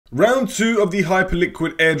Round 2 of the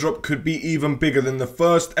Hyperliquid airdrop could be even bigger than the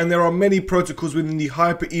first, and there are many protocols within the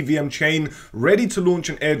HyperEVM chain ready to launch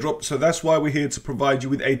an airdrop, so that's why we're here to provide you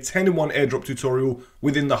with a 10-in-1 airdrop tutorial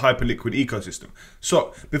within the Hyperliquid ecosystem.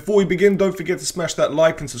 So, before we begin, don't forget to smash that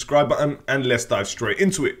like and subscribe button, and let's dive straight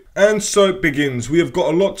into it. And so it begins. We have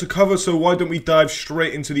got a lot to cover, so why don't we dive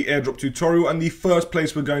straight into the airdrop tutorial, and the first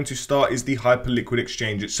place we're going to start is the Hyperliquid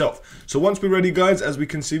Exchange itself. So once we're ready guys, as we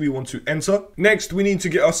can see, we want to enter. Next, we need to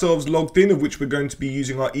get ourselves logged in, of which we're going to be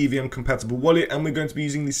using our EVM compatible wallet, and we're going to be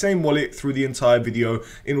using the same wallet through the entire video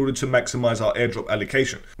in order to maximize our airdrop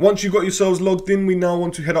allocation. Once you've got yourselves logged in, we now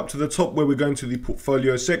want to head up to the top where we're going to the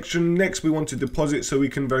portfolio section. Next, we want to deposit, so we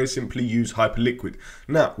can very simply use Hyperliquid.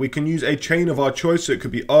 Now, we can use a chain of our choice, so it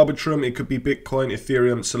could be Arbitrum, it could be Bitcoin,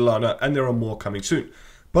 Ethereum, Solana, and there are more coming soon.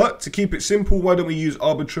 But to keep it simple, why don't we use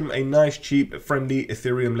Arbitrum, a nice, cheap, friendly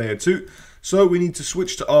Ethereum layer 2. So we need to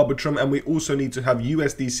switch to Arbitrum, and we also need to have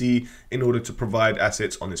USDC in order to provide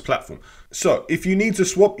assets on this platform. So if you need to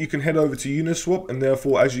swap, you can head over to Uniswap, and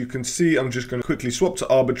therefore, as you can see, I'm just going to quickly swap to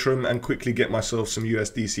Arbitrum and quickly get myself some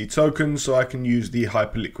USDC tokens so I can use the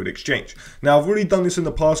Hyperliquid Exchange. Now, I've already done this in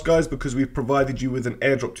the past, guys, because we've provided you with an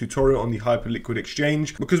airdrop tutorial on the Hyperliquid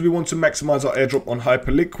Exchange, because we want to maximize our airdrop on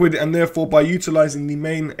Hyperliquid, and therefore, by utilizing the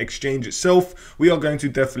main exchange itself, we are going to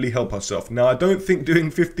definitely help ourselves. Now, I don't think doing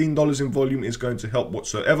 $15 in volume is going to help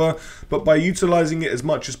whatsoever, but by utilizing it as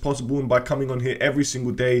much as possible and by coming on here every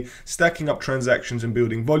single day, stacking up transactions and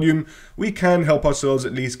building volume, we can help ourselves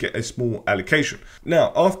at least get a small allocation.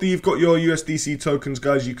 Now, after you've got your USDC tokens,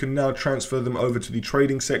 guys, you can now transfer them over to the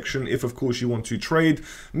trading section if of course you want to trade.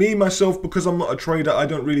 Me, myself, because I'm not a trader, I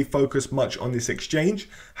don't really focus much on this exchange.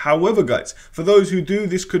 However, guys, for those who do,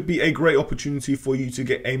 this could be a great opportunity for you to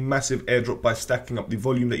get a massive airdrop by stacking up the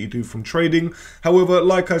volume that you do from trading. However,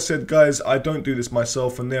 like I said, guys, I don't do this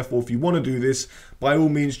myself, and therefore if you want to do this, by all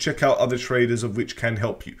means check out other traders of which can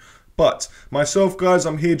help you. But myself, guys,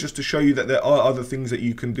 I'm here just to show you that there are other things that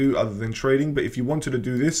you can do other than trading. But if you wanted to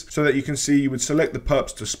do this, so that you can see, you would select the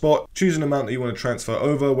perps to spot, choose an amount that you want to transfer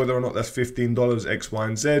over, whether or not that's $15, X, Y,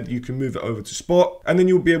 and Z. You can move it over to spot, and then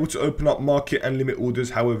you'll be able to open up market and limit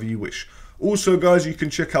orders however you wish. Also, guys, you can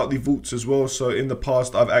check out the vaults as well. So in the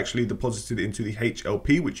past, I've actually deposited into the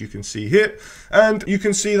HLP, which you can see here. And you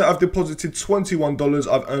can see that I've deposited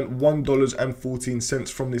 $21. I've earned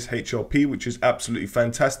 $1.14 from this HLP, which is absolutely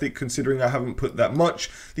fantastic considering I haven't put that much.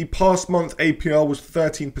 The past month APR was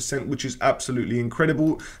 13%, which is absolutely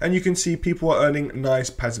incredible. And you can see people are earning nice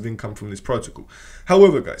passive income from this protocol.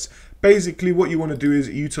 However, guys, basically what you want to do is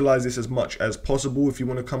utilize this as much as possible. If you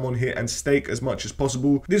want to come on here and stake as much as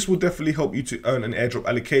possible, this will definitely help you to earn an airdrop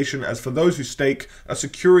allocation, as for those who stake are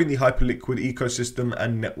securing the Hyperliquid ecosystem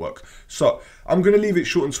and network. So I'm going to leave it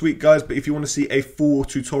short and sweet, guys, but if you want to see a full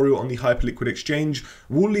tutorial on the Hyperliquid Exchange,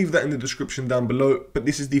 we'll leave that in the description down below. But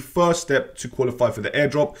this is the first step to qualify for the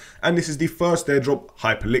airdrop, and this is the first airdrop,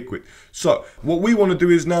 Hyperliquid. So what we want to do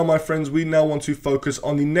is now, my friends, we now want to focus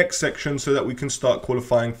on the next section so that we can start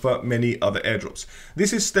qualifying for many other airdrops.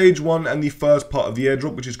 This is stage 1 and the first part of the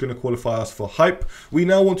airdrop, which is going to qualify us for Hype. We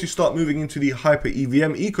now want to start moving into the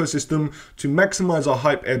HyperEVM ecosystem to maximize our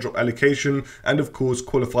Hype airdrop allocation and of course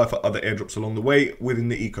qualify for other airdrops along the way within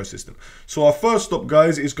the ecosystem. So our first stop,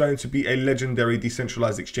 guys, is going to be a legendary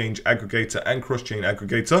decentralized exchange aggregator and cross-chain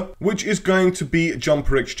aggregator, which is going to be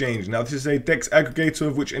Jumper Exchange. Now, this is a DEX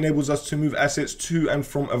aggregator which enables us to move assets to and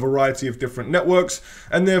from a variety of different networks,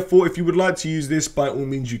 and therefore if you would like to use this, by all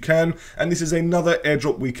means you can, and this is another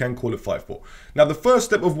airdrop we can qualify for. Now, the first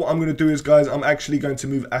step of what I'm going to do is, guys, I'm actually going to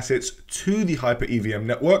move assets to the HyperEVM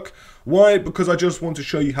network. Why? Because I just want to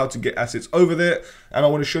show you how to get assets over there, and I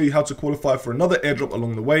want to show you how to qualify for another airdrop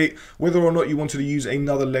along the way. Whether or not you wanted to use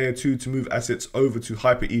another layer 2 to move assets over to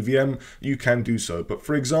HyperEVM, you can do so. But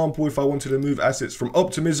for example, if I wanted to move assets from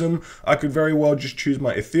Optimism, I could very well just choose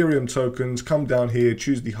my Ethereum tokens, come down here,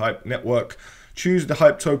 choose the Hype network, choose the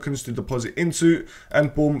Hype tokens to deposit into,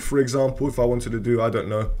 and boom, for example, if I wanted to do, I don't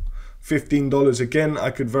know, $15 again, I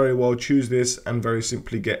could very well choose this and very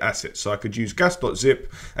simply get assets. So I could use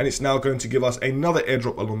gas.zip, and it's now going to give us another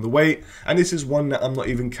airdrop along the way, and this is one that I'm not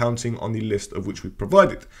even counting on the list of which we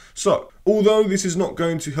provided. So although this is not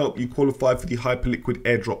going to help you qualify for the Hyperliquid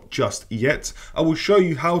airdrop just yet, I will show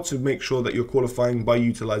you how to make sure that you're qualifying by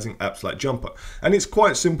utilizing apps like Jumper. And it's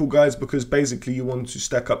quite simple, guys, because basically you want to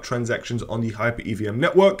stack up transactions on the HyperEVM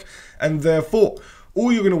network, and therefore all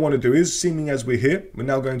you're going to want to do is, seeming as we're here, we're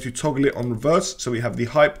now going to toggle it on reverse. So we have the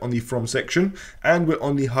Hype on the From section, and we're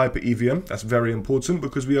on the HyperEVM. That's very important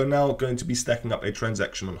because we are now going to be stacking up a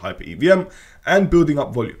transaction on HyperEVM and building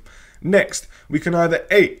up volume. Next, we can either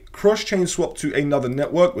A, cross-chain swap to another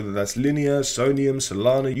network, whether that's Linear, Sonium,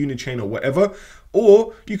 Solana, Unichain, or whatever,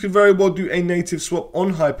 or you could very well do a native swap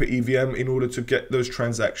on HyperEVM in order to get those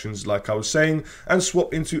transactions, like I was saying, and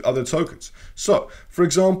swap into other tokens. So, for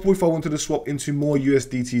example, if I wanted to swap into more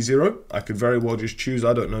USDT0, I could very well just choose,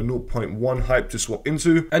 I don't know, 0.1 Hype to swap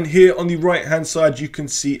into. And here on the right-hand side, you can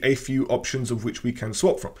see a few options of which we can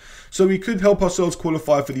swap from. So we could help ourselves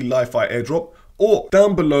qualify for the Li-Fi airdrop, or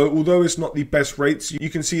down below, although it's not the best rates, you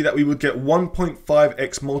can see that we would get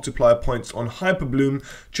 1.5x multiplier points on Hyperbloom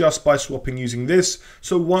just by swapping using this.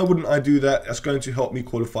 So why wouldn't I do that? That's going to help me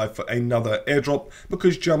qualify for another airdrop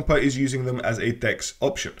because Jumper is using them as a DEX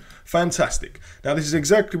option. Fantastic. Now this is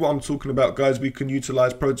exactly what I'm talking about, guys. We can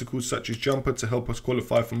utilize protocols such as Jumper to help us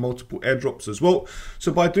qualify for multiple airdrops as well.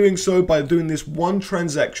 So by doing this one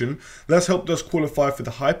transaction, that's helped us qualify for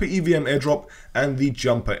the HyperEVM airdrop and the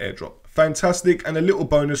Jumper airdrop. Fantastic. And a little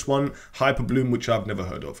bonus one, Hyperbloom, which I've never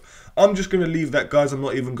heard of. I'm just going to leave that, guys. I'm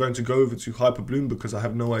not even going to go over to Hyperbloom because I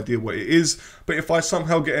have no idea what it is. But if I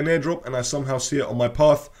somehow get an airdrop and I somehow see it on my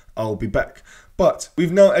path, I'll be back. But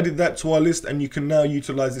we've now added that to our list, and you can now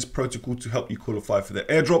utilize this protocol to help you qualify for the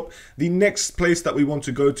airdrop. The next place that we want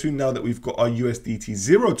to go to, now that we've got our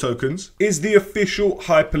USDT0 tokens, is the official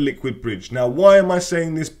Hyperliquid Bridge. Now, why am I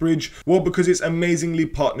saying this bridge? Well, because it's amazingly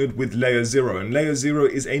partnered with Layer 0, and Layer 0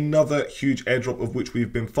 is another huge airdrop of which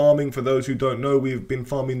we've been farming. For those who don't know, we've been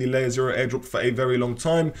farming the Layer 0 airdrop for a very long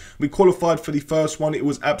time. We qualified for the first one. It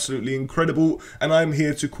was absolutely incredible, and I'm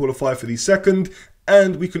here to qualify for the second.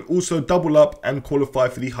 And we can also double up and qualify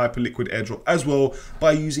for the Hyperliquid airdrop as well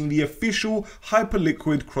by using the official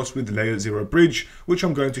Hyperliquid cross with Layer 0 bridge, which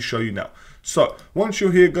I'm going to show you now. So once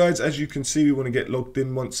you're here, guys, as you can see, we want to get logged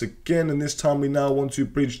in once again, and this time we now want to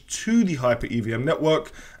bridge to the HyperEVM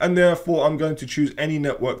network, and therefore I'm going to choose any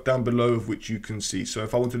network down below of which you can see. So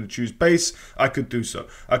if I wanted to choose base, I could do so.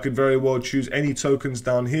 I could very well choose any tokens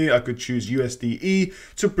down here. I could choose USDE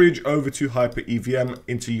to bridge over to HyperEVM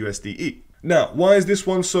into USDE. Now, why is this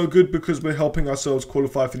one so good? Because we're helping ourselves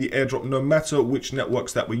qualify for the airdrop no matter which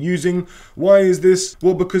networks that we're using. Why is this?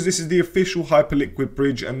 Well, because this is the official Hyperliquid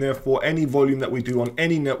bridge, and therefore any volume that we do on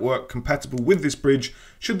any network compatible with this bridge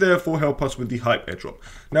should therefore help us with the Hype airdrop.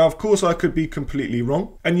 Now, of course, I could be completely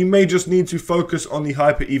wrong, and you may just need to focus on the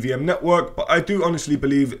HyperEVM network, but I do honestly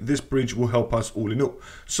believe this bridge will help us all in all.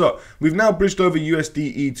 So we've now bridged over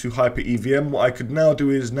USDE to HyperEVM. What I could now do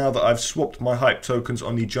is, now that I've swapped my Hype tokens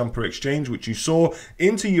on the Jumper exchange, which you saw,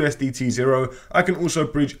 into USDT0, I can also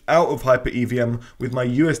bridge out of HyperEVM with my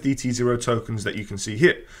USDT0 tokens that you can see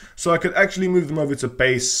here. So I could actually move them over to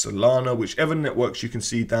Base, Solana, whichever networks you can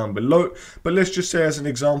see down below. But let's just say, as an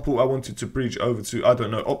example, I wanted to bridge over to, I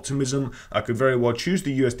don't know, Optimism. I could very well choose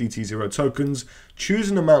the USDT0 tokens,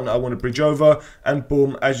 choose an amount that I want to bridge over, and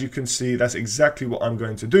boom, as you can see, that's exactly what I'm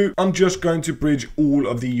going to do. I'm just going to bridge all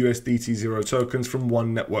of the USDT0 tokens from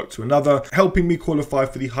one network to another, helping me qualify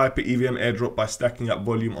for the HyperEVM airdrop by stacking up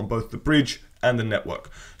volume on both the bridge and the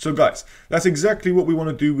network. So guys, that's exactly what we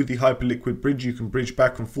want to do with the Hyperliquid bridge. You can bridge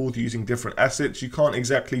back and forth using different assets. You can't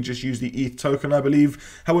exactly just use the ETH token, I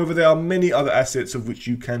believe. However, there are many other assets of which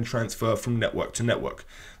you can transfer from network to network.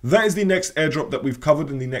 That is the next airdrop that we've covered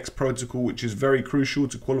in the next protocol, which is very crucial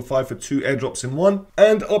to qualify for 2 airdrops in one.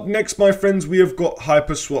 And up next, my friends, we have got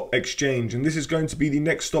HyperSwap Exchange, and this is going to be the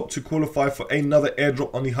next stop to qualify for another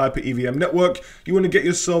airdrop on the HyperEVM network. You want to get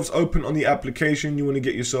yourselves open on the application. You want to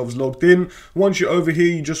get yourselves logged in. Once you're over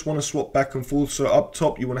here, you just want to swap back and forth. So up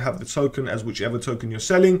top, you want to have the token as whichever token you're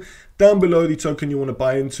selling. Down below, the token you want to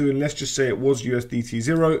buy into, and let's just say it was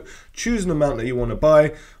USDT0. Choose an amount that you want to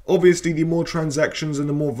buy. Obviously, the more transactions and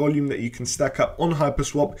the more volume that you can stack up on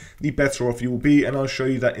HyperSwap, the better off you will be, and I'll show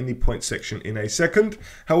you that in the point section in a second.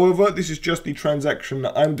 However, this is just the transaction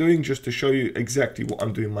that I'm doing, just to show you exactly what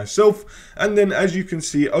I'm doing myself. And then, as you can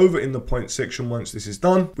see over in the point section, once this is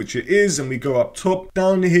done, which it is, and we go up top,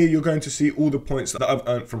 down here you're going to see all the points that I've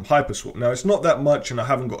earned from HyperSwap. Now, it's not that much, and I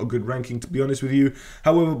haven't got a good ranking, to be honest with you.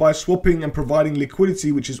 However, by swapping and providing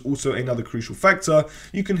liquidity, which is also another crucial factor,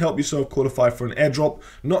 you can help yourself qualify for an airdrop,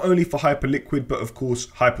 not only for Hyperliquid, but of course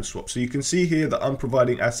HyperSwap. So you can see here that I'm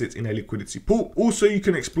providing assets in a liquidity pool. Also, you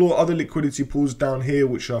can explore other liquidity pools down here,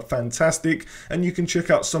 which are fantastic, and you can check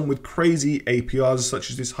out some with crazy APRs, such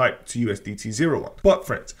as this Hype to USDT0 one. But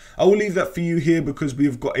friends, I will leave that for you here because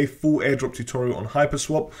we've got a full airdrop tutorial on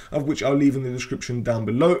HyperSwap, of which I'll leave in the description down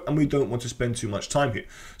below, and we don't want to spend too much time here.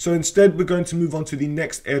 So instead, we're going to move on to the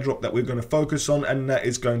next airdrop that we're going to focus on, and that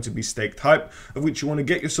is going to be Staked Hype, of which you want to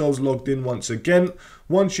get yourselves logged in once again.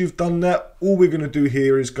 Once you've done that, all we're going to do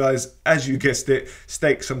here is, guys, as you guessed it,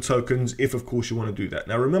 stake some tokens if of course you want to do that.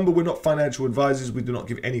 Now remember, we're not financial advisors, we do not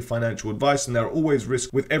give any financial advice, and there are always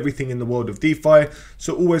risks with everything in the world of DeFi,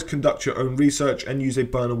 so always conduct your own research and use a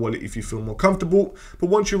burner wallet if you feel more comfortable. But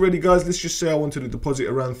once you're ready, guys, let's just say I wanted to deposit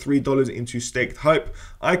around $3 into staked Hype.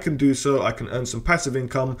 I can do so, I can earn some passive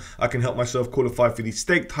income, I can help myself qualify for the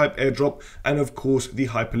staked Hype airdrop and of course the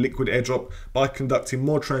Hyperliquid airdrop by conducting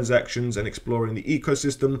more transactions and exploring the ecosystem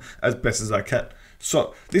as best as I can.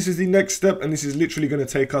 So this is the next step, and this is literally going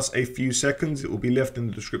to take us a few seconds. It will be left in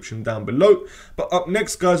the description down below. But up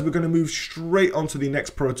next, guys, we're going to move straight onto the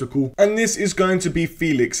next protocol, and this is going to be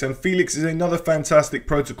Felix. And Felix is another fantastic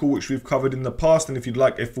protocol which we've covered in the past, and if you'd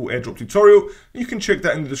like a full airdrop tutorial, you can check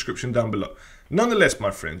that in the description down below. Nonetheless,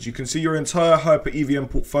 my friends, you can see your entire HyperEVM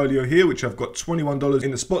portfolio here, which I've got $21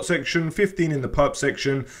 in the spot section, 15 in the perp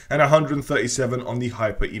section, and 137 on the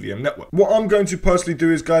HyperEVM network. What I'm going to personally do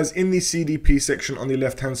is, guys, in the CDP section on the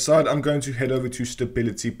left-hand side, I'm going to head over to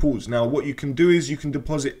stability pools. Now, what you can do is you can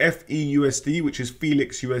deposit FEUSD, which is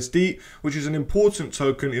Felix USD, which is an important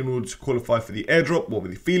token in order to qualify for the airdrop, well,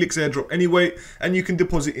 with the Felix airdrop anyway, and you can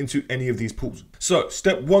deposit into any of these pools. So,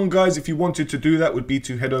 step one, guys, if you wanted to do that, would be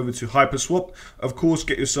to head over to HyperSwap. Of course,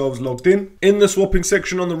 get yourselves logged in. In the swapping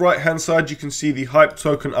section on the right hand side, you can see the Hype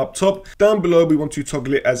token up top. Down below, we want to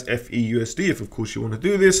toggle it as FEUSD. If of course you want to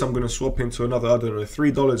do this, I'm going to swap into another, I don't know,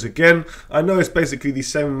 $3 again. I know it's basically the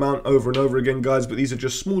same amount over and over again, guys, but these are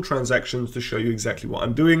just small transactions to show you exactly what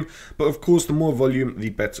I'm doing. But of course, the more volume,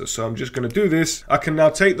 the better. So I'm just going to do this. I can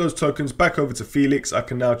now take those tokens back over to Felix. I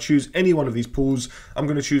can now choose any one of these pools. I'm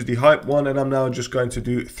going to choose the Hype one, and I'm now just going to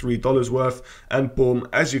do $3 worth, and boom,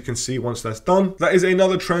 as you can see, once that's done, that is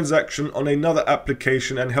another transaction on another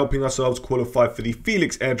application and helping ourselves qualify for the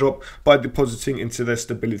Felix airdrop by depositing into their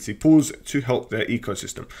stability pools to help their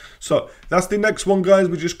ecosystem. So that's the next one, guys.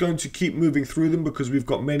 We're just going to keep moving through them because we've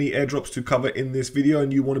got many airdrops to cover in this video,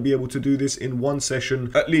 and you want to be able to do this in one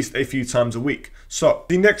session at least a few times a week. So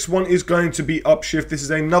the next one is going to be Upshift. This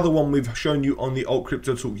is another one we've shown you on the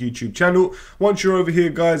AltCryptoTalk YouTube channel. Once you're over here,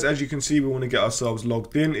 guys, as you can see, we want to get ourselves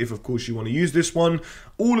logged in if of course you want to use this one.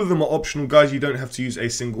 All of them are optional, guys. You don't have to use a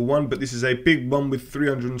single one, but this is a big one with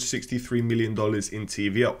 $363 million in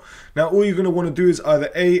TVL. Now, all you're going to want to do is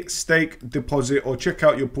either A, stake, deposit, or check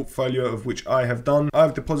out your portfolio, of which I have done.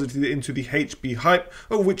 I've deposited it into the HB Hype,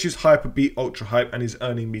 of which is HyperB Ultra Hype, and is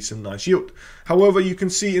earning me some nice yield. However, you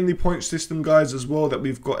can see in the point system, guys, as well, that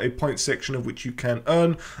we've got a point section of which you can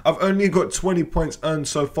earn. I've only got 20 points earned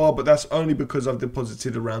so far, but that's only because I've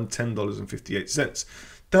deposited around $10.58.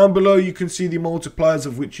 Down below, you can see the multipliers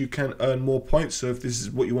of which you can earn more points. So if this is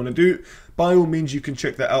what you want to do, by all means, you can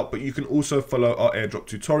check that out, but you can also follow our airdrop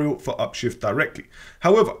tutorial for Upshift directly.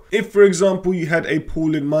 However, if, for example, you had a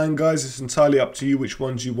pool in mind, guys, it's entirely up to you which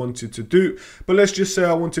ones you wanted to do. But let's just say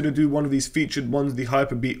I wanted to do one of these featured ones, the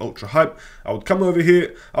HyperB Ultra Hype. I would come over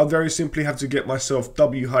here. I'll very simply have to get myself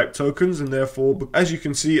W Hype tokens, and therefore, as you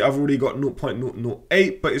can see, I've already got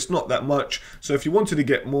 0.008, but it's not that much. So if you wanted to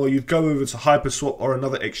get more, you'd go over to HyperSwap or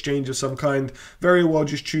another exchange of some kind. Very well,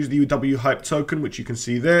 just choose the W Hype token, which you can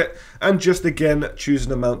see there, and just again choose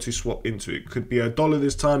an amount to swap into. It could be $1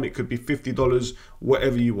 this time, it could be $50,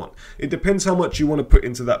 whatever you want. It depends how much you want to put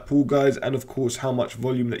into that pool, guys, and of course how much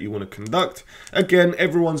volume that you want to conduct. Again,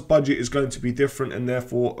 everyone's budget is going to be different, and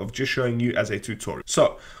therefore of just showing you as a tutorial.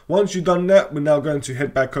 So once you've done that, we're now going to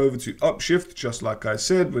head back over to Upshift. Just like I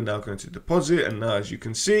said, we're now going to deposit, and now as you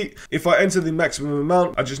can see, if I enter the maximum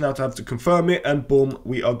amount, I just now have to confirm it, and boom,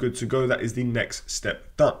 we are good to go. That is the next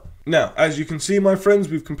step done. Now, as you can see, my friends,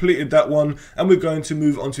 we've completed that one, and we're going to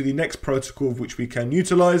move on to the next protocol of which we can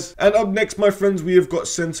utilize. And up next, my friends, we have got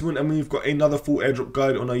Sentiment, and we've got another full airdrop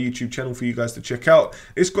guide on our YouTube channel for you guys to check out.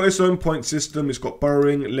 It's got its own point system, it's got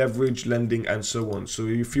borrowing, leverage, lending, and so on. So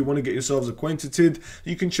if you want to get yourselves acquainted,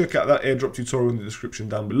 you can check out that airdrop tutorial in the description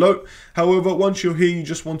down below. However, once you're here, you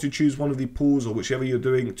just want to choose one of the pools or whichever you're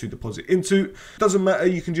doing to deposit into. Doesn't matter,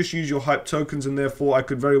 you can just use your Hype tokens, and therefore I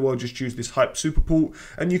could very well just choose this Hype super pool,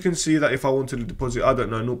 and you can see that if I wanted to deposit, I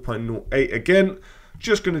don't know, 0.08 again,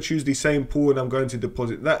 just going to choose the same pool, and I'm going to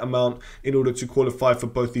deposit that amount in order to qualify for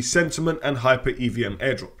both the Sentiment and HyperEVM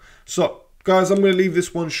airdrop. So guys, I'm going to leave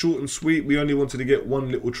this one short and sweet. We only wanted to get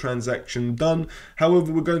one little transaction done.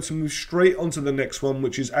 However, we're going to move straight on to the next one,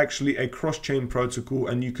 which is actually a cross-chain protocol,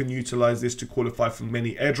 and you can utilize this to qualify for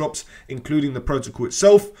many airdrops, including the protocol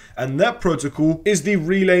itself. And that protocol is the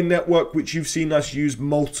Relay network, which you've seen us use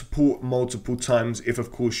multiple times if,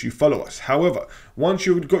 of course, you follow us. However, once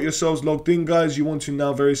you've got yourselves logged in, guys, you want to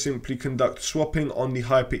now very simply conduct swapping on the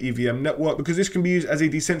HyperEVM network, because this can be used as a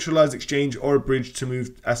decentralized exchange or a bridge to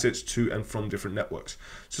move assets to and from different networks.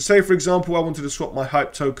 So say for example I wanted to swap my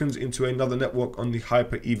Hype tokens into another network on the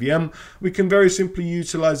HyperEVM. We can very simply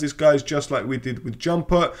utilize this, guys, just like we did with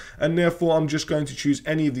Jumper, and therefore I'm just going to choose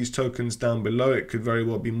any of these tokens down below. It could very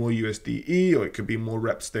well be more USDE, or it could be more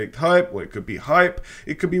wrapped staked Hype, or it could be Hype.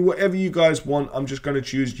 It could be whatever you guys want. I'm just going to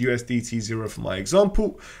choose USDT0 for my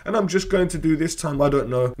example, and I'm just going to do this time, I don't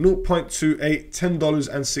know, 0.28,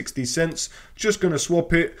 $10.60. Just going to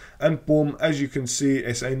swap it, and boom, as you can see,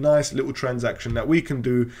 it's a nice little transaction that we can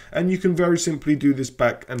do, and you can very simply do this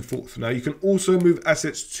back and forth. Now you can also move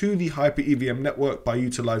assets to the HyperEVM network by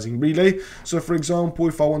utilizing relay. So for example,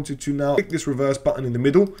 if I wanted to now click this reverse button in the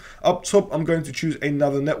middle, up top I'm going to choose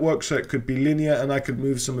another network, so it could be linear, and I could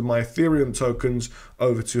move some of my Ethereum tokens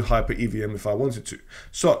over to HyperEVM if I wanted to.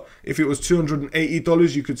 So if it was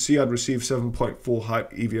 $280, you could see I'd receive 7.4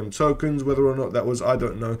 HyperEVM tokens. Whether or not that was, I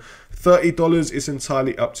don't know, $30, it's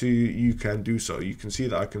entirely up to you. You can do so. You can see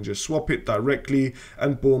that I can just swap it directly,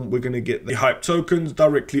 and boom, we're going to get the Hype tokens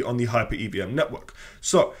directly on the HyperEVM network.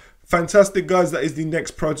 So fantastic, guys. That is the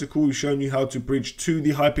next protocol. We've shown you how to bridge to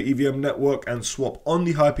the HyperEVM network and swap on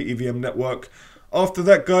the HyperEVM network. After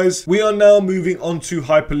that, guys, we are now moving on to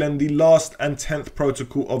HyperLend, the last and 10th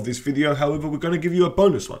protocol of this video. However, we're going to give you a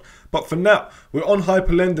bonus one. But for now, we're on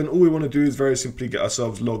HyperLend, and all we want to do is very simply get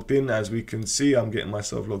ourselves logged in. As we can see, I'm getting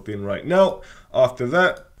myself logged in right now. After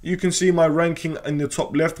that, you can see my ranking in the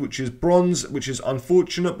top left, which is bronze, which is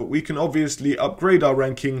unfortunate, but we can obviously upgrade our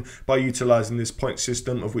ranking by utilizing this point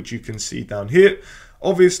system, of which you can see down here.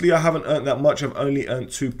 Obviously, I haven't earned that much. I've only earned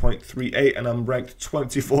 2.38, and I'm ranked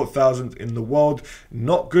 24,000 in the world.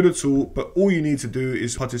 Not good at all, but all you need to do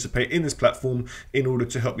is participate in this platform in order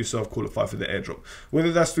to help yourself qualify for the airdrop.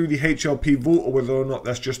 Whether that's through the HLP vault or whether or not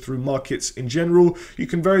that's just through markets in general, you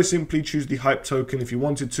can very simply choose the Hype token if you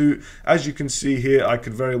wanted to. As you can see here, I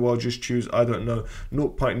could very well just choose, I don't know,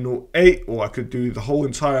 0.08, or I could do the whole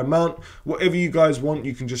entire amount. Whatever you guys want,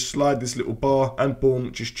 you can just slide this little bar and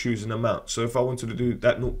boom, just choose an amount. So if I wanted to do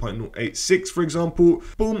that 0.086, for example,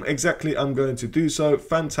 boom, exactly, I'm going to do so.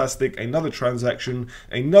 Fantastic. Another transaction,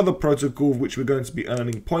 another protocol which we're going to be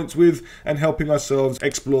earning points with and helping ourselves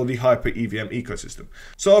explore the HyperEVM ecosystem.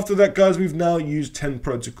 So after that, guys, we've now used 10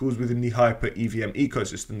 protocols within the HyperEVM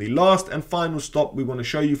ecosystem. The last and final stop we want to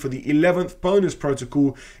show you for the 11th bonus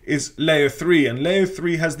protocol is Layer 3, and Layer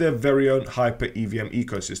 3 has their very own HyperEVM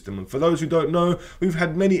ecosystem. And for those who don't know, we've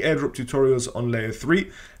had many airdrop tutorials on Layer 3.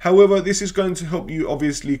 However, this is going to help you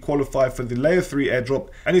obviously qualify for the Layer 3 airdrop,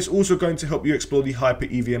 and it's also going to help you explore the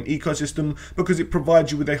HyperEVM ecosystem because it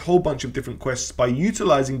provides you with a whole bunch of different quests by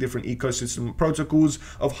utilizing different ecosystem protocols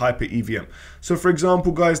of HyperEVM. So for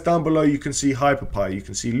example, guys, down below you can see HyperPi, you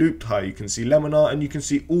can see Looped High, you can see Laminar, and you can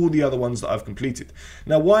see all the other ones that I've completed.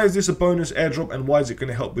 Now, why is this a bonus airdrop and why is it going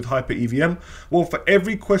to help with HyperEVM? Well, for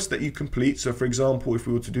every quest that you complete, so for example, if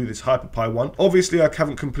we were to do this HyperPi one, obviously I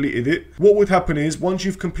haven't completed it. What would happen is once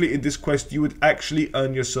you've completed this quest, you would actually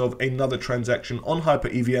earn yourself another transaction on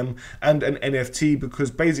HyperEVM and an NFT,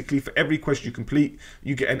 because basically for every quest you complete,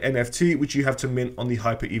 you get an NFT which you have to mint on the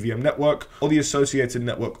HyperEVM network or the associated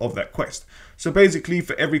network of that quest. So basically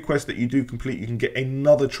for every quest that you do complete, you can get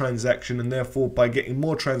another transaction, and therefore by getting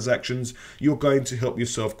more transactions, you're going to help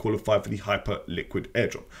yourself qualify for the Hyperliquid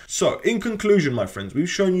airdrop. So in conclusion, my friends, we've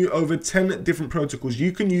shown you over 10 different protocols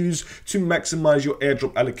you can use to maximize your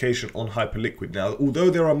airdrop allocation on Hyperliquid. Now, although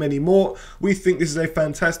there are many more, we think this is a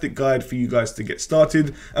fantastic guide for you guys to get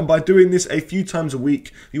started, and by doing this a few times a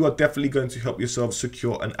week, you are definitely going to help yourself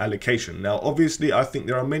secure an allocation. Now, obviously, I think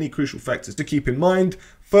there are many crucial factors to keep in mind.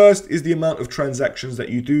 First is the amount of transactions that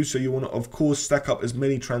you do. So you want to, of course, stack up as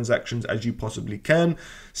many transactions as you possibly can.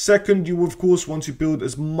 Second, you, of course, want to build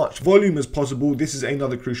as much volume as possible. This is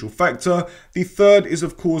another crucial factor. The third is,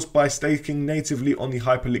 of course, by staking natively on the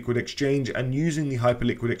Hyperliquid Exchange and using the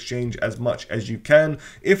Hyperliquid Exchange as much as you can.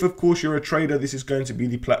 If, of course, you're a trader, this is going to be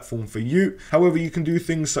the platform for you. However, you can do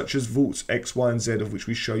things such as vaults X, Y, and Z, of which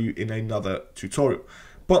we show you in another tutorial.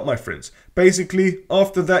 But my friends, basically,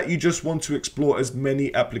 after that, you just want to explore as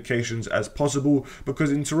many applications as possible, because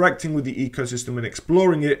interacting with the ecosystem and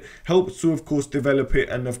exploring it helps to, of course, develop it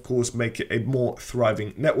and, of course, make it a more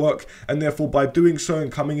thriving network. And therefore, by doing so and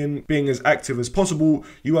coming in, being as active as possible,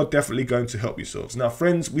 you are definitely going to help yourselves. Now,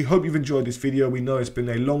 friends, we hope you've enjoyed this video. We know it's been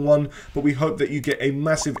a long one, but we hope that you get a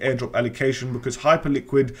massive airdrop allocation, because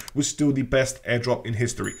Hyperliquid was still the best airdrop in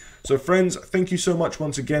history. So, friends, thank you so much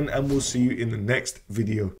once again, and we'll see you in the next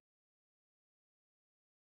video.